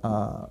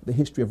the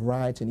history of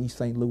riots in East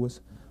St. Louis,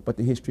 but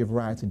the history of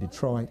riots in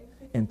Detroit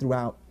and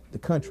throughout the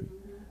country,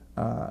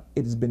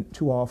 it has been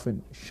too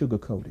often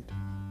sugar-coated.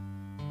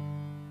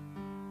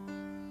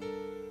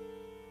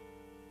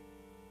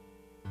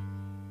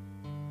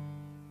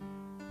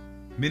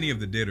 Many of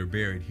the dead are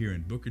buried here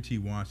in Booker T.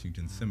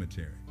 Washington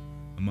Cemetery,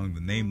 among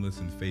the nameless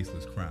and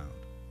faceless crowd,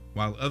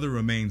 while other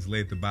remains lay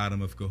at the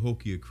bottom of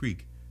Cahokia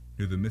Creek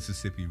near the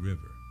Mississippi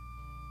River.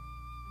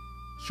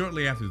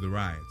 Shortly after the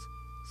riots,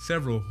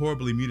 several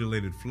horribly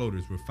mutilated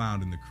floaters were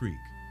found in the creek.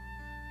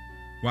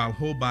 While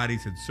whole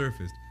bodies had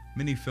surfaced,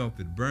 many felt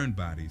that burned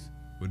bodies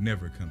would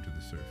never come to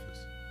the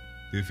surface.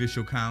 The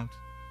official count: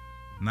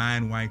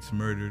 9 whites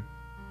murdered,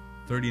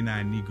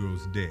 39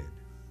 Negroes dead,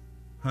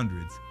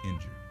 hundreds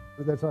injured.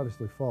 That's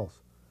obviously false.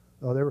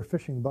 They were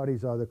fishing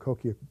buddies out of the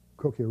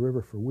Cahokia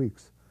River for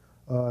weeks.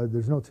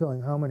 There's no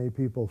telling how many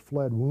people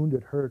fled,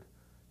 wounded, hurt,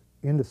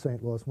 into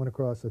St. Louis, went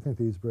across, I think,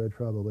 the East Bridge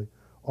probably,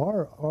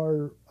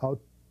 or out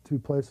to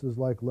places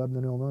like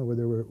Lebanon, Illinois,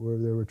 where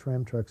there were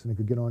tram tracks and they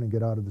could get on and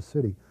get out of the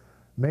city.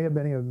 Many of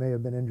them may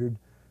have been injured.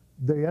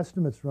 The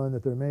estimates run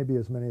that there may be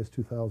as many as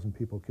 2,000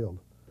 people killed.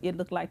 It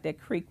looked like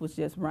that creek was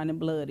just running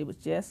blood. It was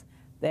just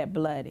that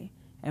bloody.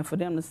 And for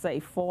them to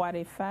say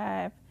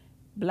 45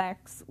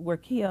 blacks were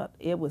killed,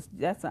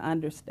 that's an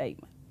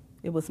understatement.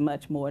 It was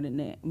much more than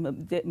that.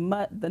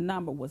 The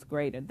number was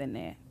greater than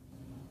that.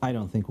 I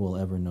don't think we'll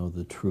ever know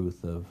the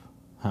truth of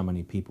how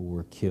many people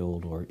were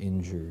killed or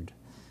injured.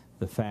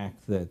 The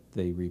fact that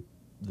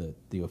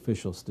the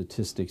official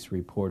statistics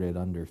reported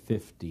under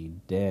 50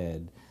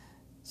 dead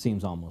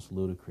seems almost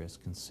ludicrous,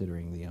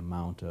 considering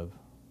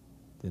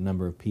the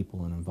number of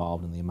people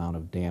involved and the amount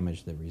of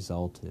damage that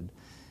resulted.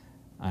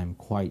 I'm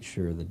quite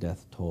sure the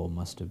death toll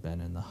must have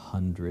been in the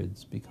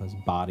hundreds, because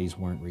bodies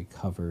weren't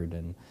recovered,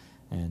 and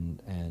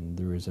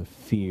there was a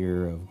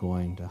fear of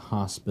going to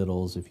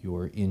hospitals if you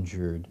were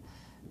injured,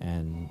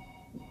 and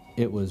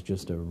it was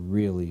just a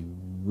really,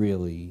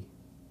 really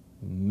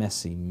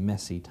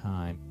messy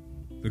time.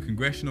 The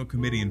Congressional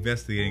Committee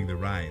investigating the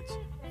riots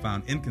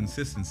found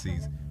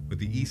inconsistencies with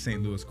the East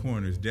St. Louis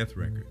coroner's death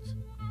records.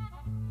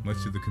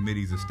 Much to the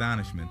committee's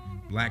astonishment,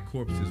 black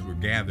corpses were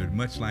gathered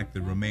much like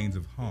the remains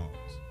of hogs.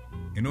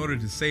 In order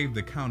to save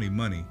the county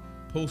money,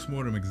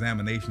 post-mortem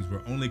examinations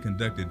were only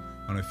conducted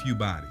on a few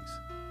bodies.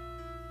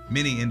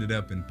 Many ended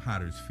up in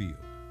Potter's Field.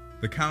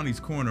 The county's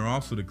coroner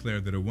also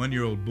declared that a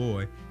 1-year-old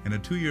boy and a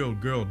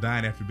 2-year-old girl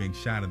died after being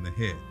shot in the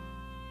head.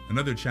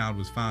 Another child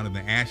was found in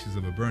the ashes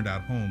of a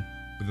burned-out home,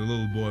 where the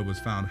little boy was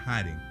found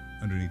hiding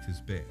underneath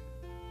his bed.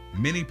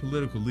 Many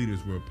political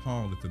leaders were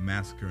appalled at the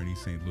massacre in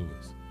East St.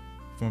 Louis.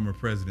 Former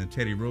President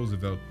Teddy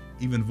Roosevelt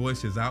even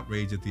voiced his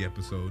outrage at the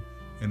episode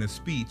in a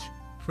speech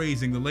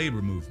praising the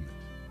labor movement.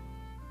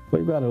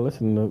 Well, you got to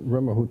listen to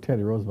remember who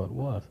Teddy Roosevelt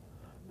was.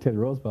 Teddy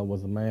Roosevelt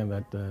was the man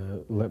that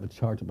led the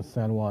charge up at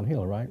San Juan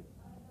Hill, right?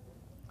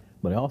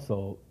 But he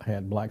also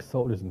had black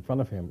soldiers in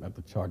front of him at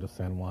the charge of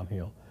San Juan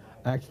Hill.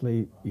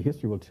 Actually,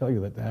 history will tell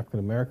you that the African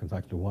Americans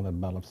actually won the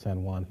Battle of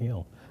San Juan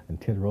Hill, and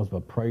Teddy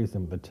Roosevelt praised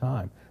them at the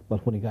time.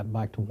 But when he got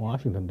back to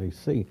Washington,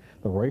 D.C.,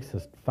 the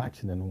racist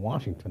faction in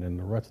Washington and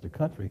the rest of the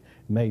country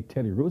made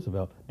Teddy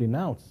Roosevelt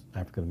denounce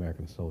African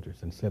American soldiers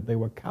and said they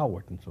were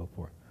cowards and so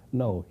forth.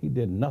 No, he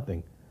did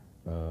nothing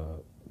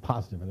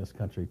positive in this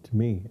country, to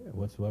me,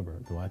 whatsoever,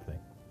 do I think.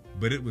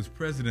 But it was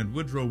President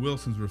Woodrow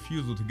Wilson's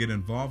refusal to get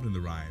involved in the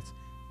riots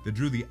that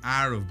drew the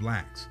ire of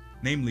blacks,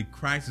 namely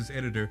crisis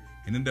editor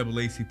and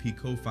NAACP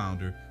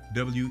co-founder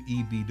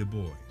W.E.B. Du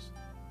Bois.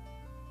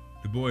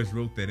 Du Bois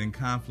wrote that in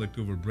conflict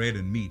over bread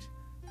and meat,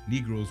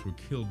 Negroes were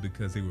killed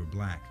because they were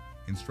black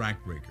and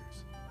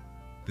strikebreakers.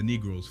 The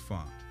Negroes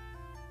fought.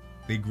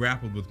 They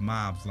grappled with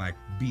mobs like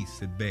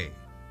beasts at bay.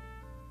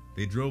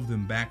 They drove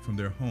them back from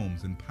their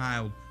homes and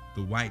piled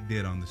the white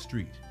dead on the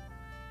street.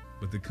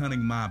 But the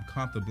cunning mob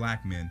caught the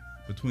black men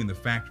between the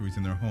factories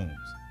and their homes,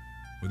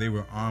 where they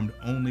were armed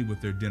only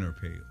with their dinner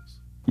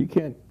pails. You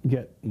can't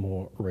get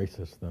more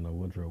racist than a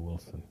Woodrow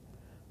Wilson.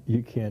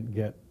 You can't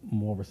get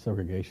more of a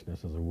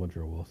segregationist as a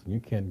Woodrow Wilson. You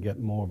can't get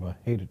more of a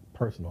hated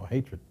person or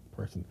hatred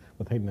person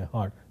with hate in their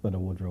heart than a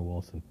Woodrow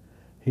Wilson.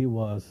 He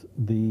was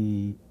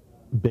the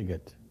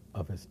bigot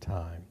of his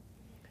time.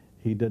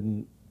 He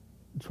didn't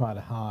try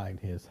to hide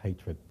his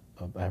hatred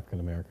of African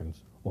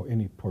Americans or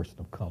any person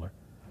of color.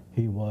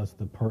 He was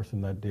the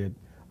person that did,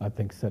 I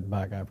think, set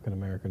back African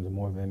Americans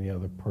more than any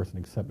other person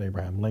except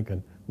Abraham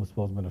Lincoln, who was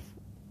supposed to have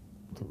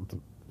been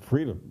to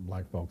free the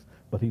black folks,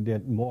 but he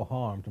did more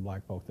harm to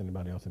black folks than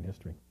anybody else in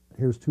history.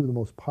 Here's two of the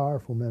most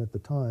powerful men at the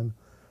time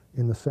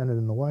in the Senate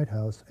and the White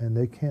House, and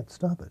they can't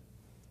stop it,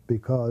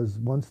 because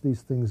once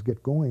these things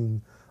get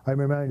going, I'm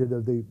reminded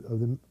of the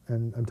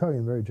and I'm talking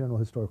in very general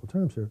historical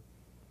terms here,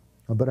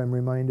 but I'm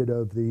reminded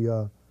of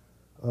the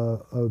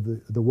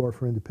War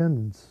for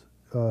Independence.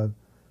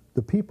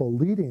 The people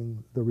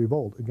leading the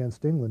revolt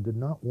against England did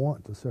not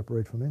want to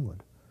separate from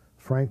England.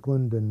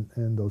 Franklin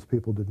and those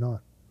people did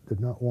not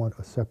want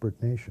a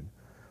separate nation.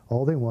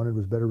 All they wanted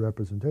was better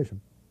representation.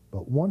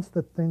 But once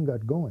that thing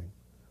got going,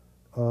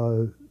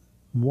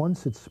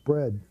 once it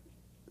spread,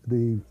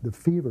 the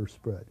fever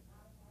spread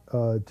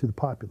to the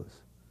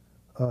populace,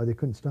 they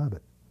couldn't stop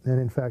it. And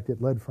in fact,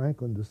 it led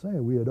Franklin to say,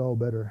 we had all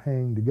better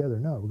hang together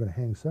now. We're going to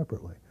hang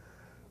separately,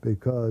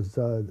 because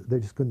they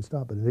just couldn't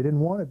stop it. And they didn't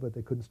want it, but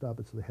they couldn't stop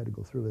it, so they had to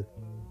go through it.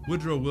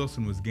 Woodrow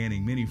Wilson was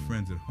gaining many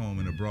friends at home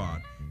and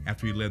abroad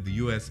after he led the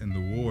U.S. in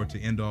the war to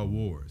end all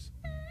wars.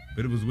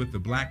 But it was with the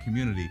black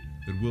community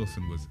that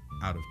Wilson was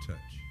out of touch.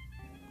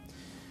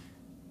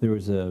 There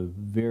was a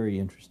very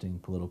interesting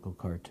political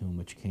cartoon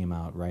which came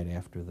out right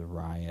after the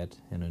riot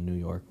in a New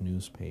York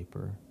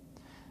newspaper.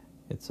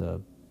 It's a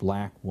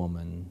black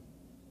woman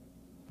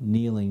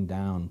kneeling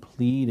down,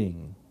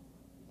 pleading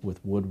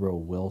with Woodrow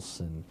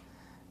Wilson.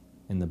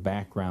 In the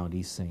background,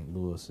 East St.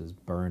 Louis is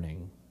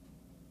burning.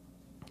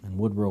 And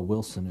Woodrow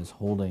Wilson is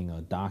holding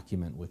a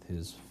document with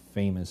his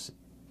famous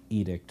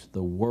edict,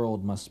 "The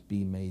world must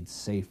be made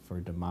safe for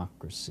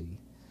democracy."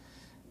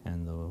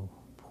 And the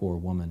poor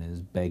woman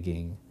is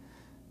begging,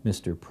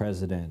 "Mr.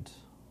 President,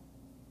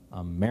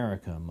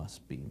 America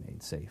must be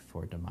made safe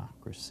for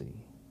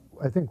democracy."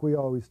 I think we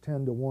always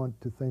tend to want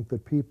to think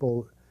that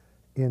people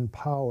in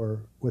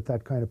power, with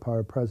that kind of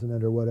power,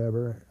 president or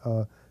whatever,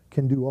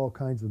 can do all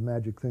kinds of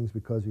magic things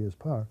because he has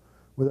power,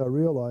 without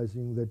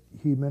realizing that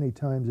he many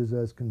times is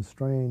as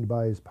constrained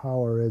by his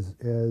power as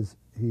it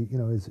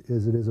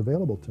is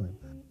available to him.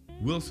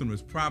 Wilson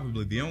was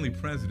probably the only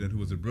president who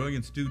was a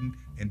brilliant student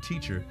and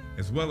teacher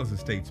as well as a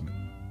statesman.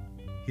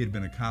 He had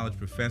been a college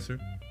professor,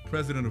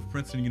 president of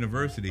Princeton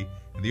University,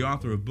 and the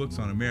author of books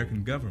on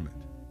American government.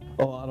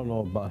 Oh, I don't know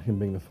about him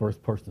being the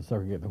first person to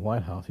segregate the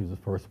White House. He was the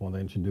first one to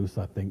introduce,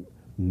 I think,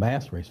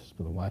 mass racism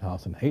to the White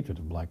House and hatred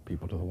of black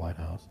people to the White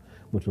House.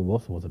 Woodrow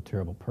Wilson was a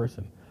terrible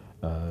person.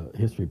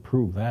 History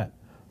proved that,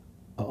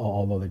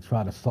 although they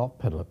tried to soft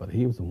pedal it, but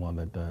he was the one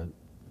that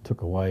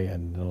took away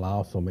and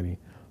allowed so many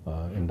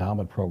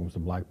endowment programs to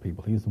black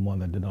people. He's the one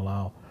that didn't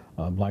allow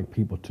black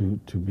people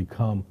to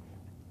become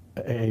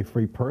a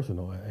free person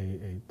or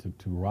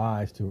to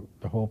rise to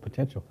their whole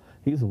potential.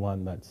 He's the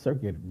one that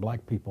segregated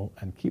black people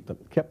and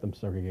kept them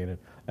segregated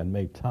and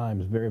made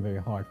times very,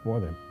 very hard for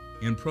them.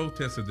 In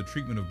protest of the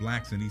treatment of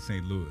blacks in East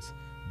St. Louis,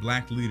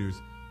 black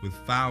leaders with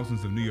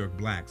thousands of New York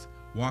blacks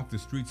walked the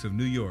streets of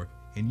New York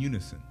in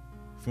unison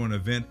for an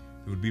event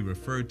that would be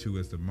referred to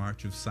as the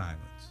March of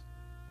Silence.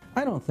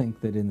 I don't think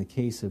that in the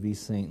case of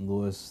East St.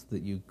 Louis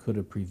that you could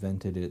have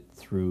prevented it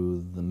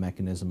through the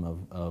mechanism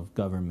of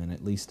government,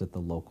 at least at the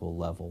local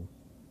level.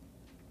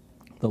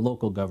 The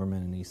local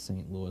government in East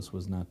St. Louis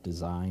was not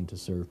designed to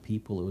serve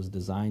people, it was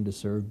designed to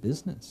serve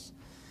business.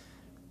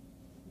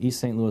 East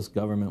St. Louis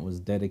government was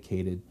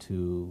dedicated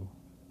to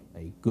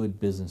a good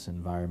business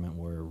environment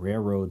where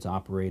railroads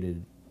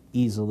operated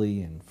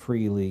easily and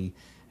freely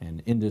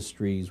and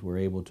industries were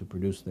able to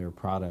produce their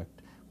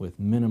product with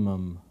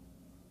minimum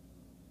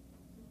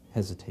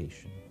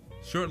hesitation.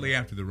 Shortly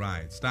after the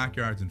riot,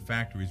 stockyards and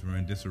factories were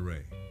in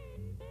disarray,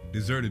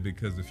 deserted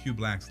because the few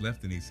blacks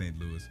left in East St.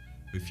 Louis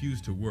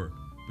refused to work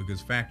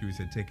because factories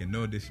had taken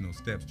no additional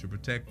steps to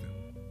protect them.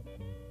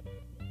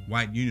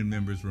 White union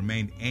members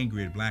remained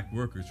angry at black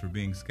workers for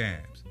being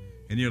scabs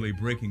and nearly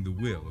breaking the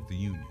will of the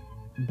union.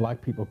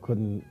 Black people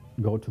couldn't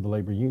go to the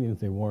labor unions.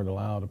 They weren't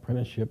allowed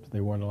apprenticeships.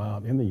 They weren't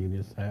allowed in the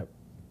unions at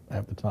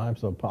the time,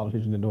 so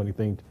politicians didn't do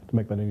anything to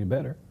make that any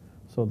better.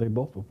 So they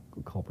both were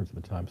culprits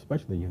at the time,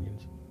 especially the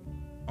unions.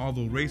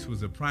 Although race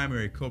was the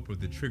primary culprit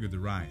that triggered the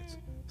riots,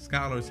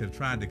 scholars have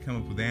tried to come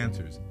up with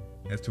answers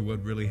as to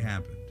what really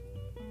happened.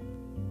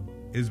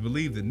 It is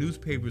believed that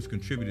newspapers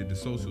contributed to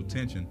social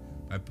tension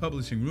by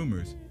publishing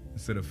rumors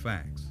instead of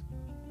facts.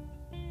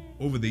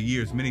 Over the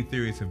years, many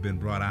theories have been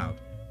brought out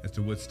as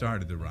to what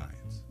started the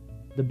riots.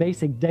 The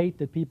basic date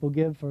that people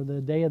give for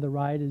the day of the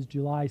riot is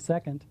July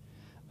 2nd,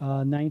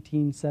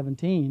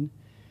 1917.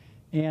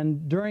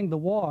 And during the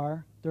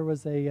war, there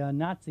was a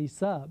Nazi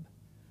sub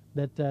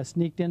that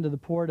sneaked into the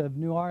port of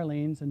New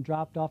Orleans and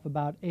dropped off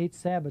about 8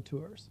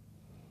 saboteurs.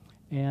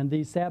 And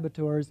these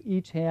saboteurs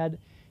each had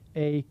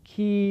a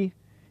key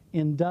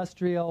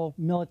industrial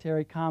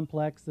military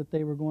complex that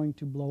they were going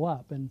to blow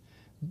up. And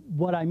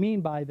what I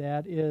mean by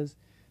that is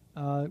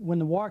when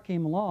the war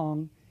came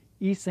along,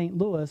 East St.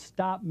 Louis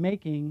stopped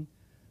making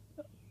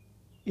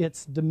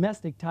its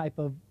domestic type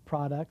of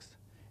products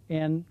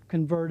and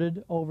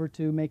converted over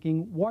to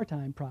making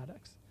wartime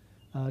products,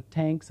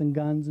 tanks and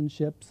guns and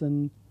ships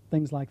and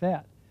things like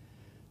that.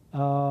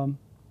 And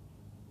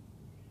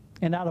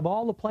out of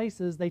all the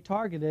places they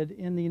targeted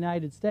in the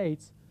United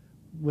States,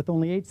 with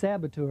only 8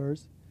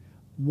 saboteurs,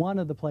 one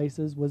of the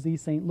places was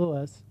East St.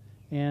 Louis,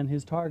 and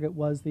his target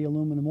was the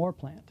aluminum ore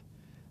plant.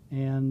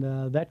 And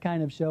that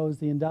kind of shows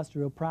the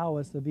industrial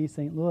prowess of East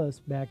St. Louis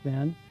back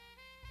then.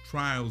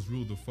 Trials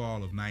ruled the fall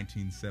of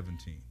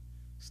 1917.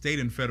 State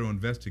and federal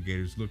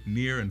investigators looked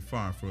near and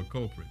far for a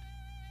culprit.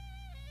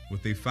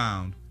 What they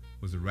found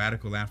was a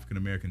radical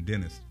African-American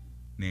dentist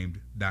named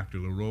Dr.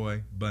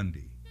 Leroy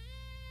Bundy.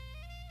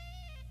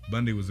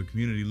 Bundy was a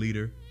community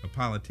leader, a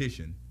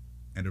politician,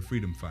 and a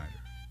freedom fighter.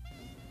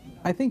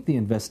 I think the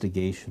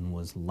investigation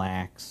was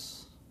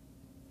lax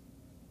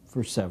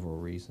for several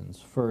reasons.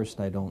 First,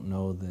 I don't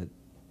know that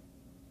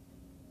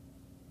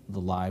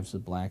the lives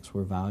of blacks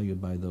were valued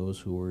by those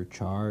who were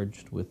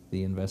charged with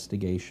the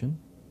investigation.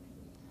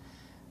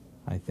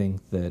 I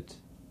think that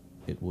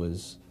it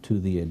was to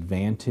the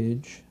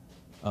advantage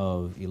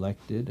of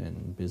elected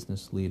and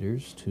business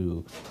leaders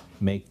to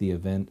make the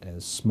event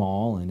as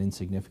small and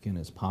insignificant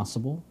as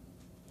possible.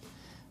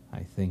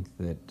 I think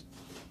that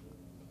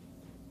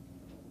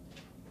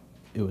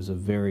it was a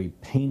very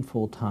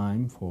painful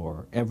time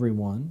for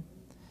everyone,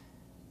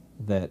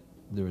 that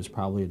there was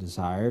probably a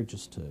desire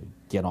just to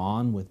get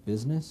on with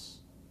business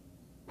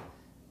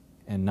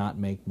and not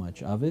make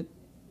much of it.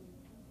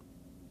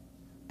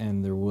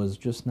 And there was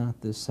just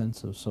not this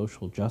sense of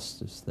social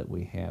justice that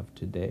we have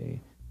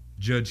today.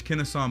 Judge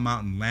Kennesaw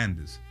Mountain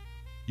Landis,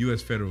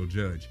 U.S. federal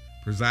judge,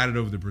 presided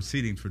over the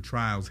proceedings for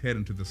trials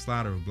heading to the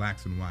slaughter of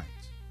blacks and whites.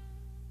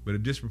 But a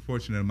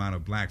disproportionate amount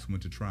of blacks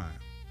went to trial.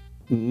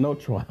 No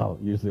trial,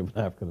 usually of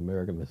an African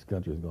American in this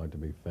country, is going to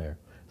be fair,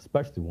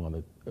 especially one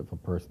that if a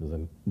person is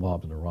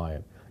involved in a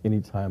riot.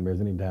 Anytime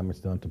there's any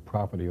damage done to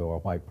property or a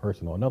white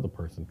person or another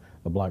person,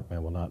 a black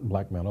man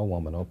or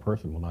woman or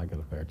person will not get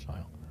a fair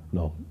trial.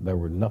 No, there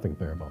were nothing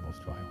fair about those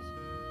trials.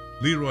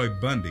 Leroy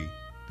Bundy,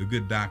 the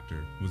good doctor,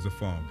 was the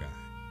fall guy.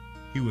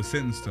 He was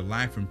sentenced to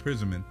life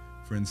imprisonment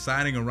for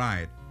inciting a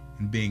riot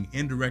and being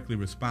indirectly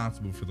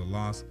responsible for the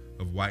loss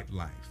of white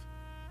life.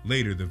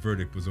 Later, the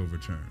verdict was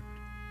overturned.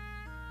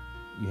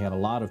 You had a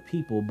lot of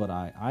people, but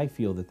I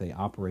feel that they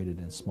operated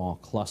in small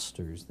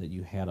clusters, that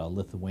you had a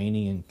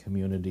Lithuanian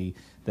community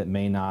that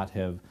may not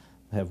have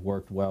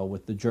worked well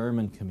with the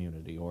German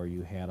community, or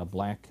you had a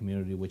black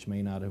community which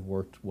may not have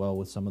worked well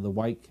with some of the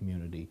white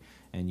community,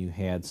 and you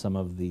had some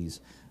of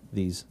these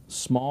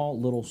small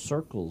little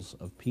circles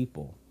of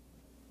people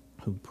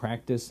who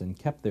practiced and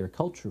kept their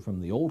culture from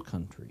the old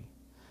country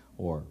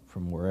or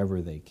from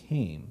wherever they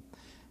came.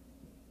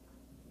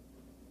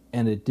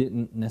 And it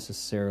didn't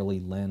necessarily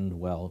lend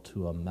well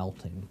to a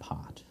melting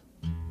pot.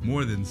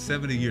 More than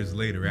 70 years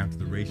later after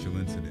the racial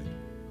incident,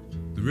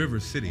 the River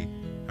City,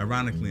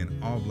 ironically an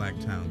all-black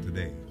town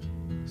today,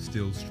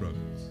 still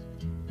struggles.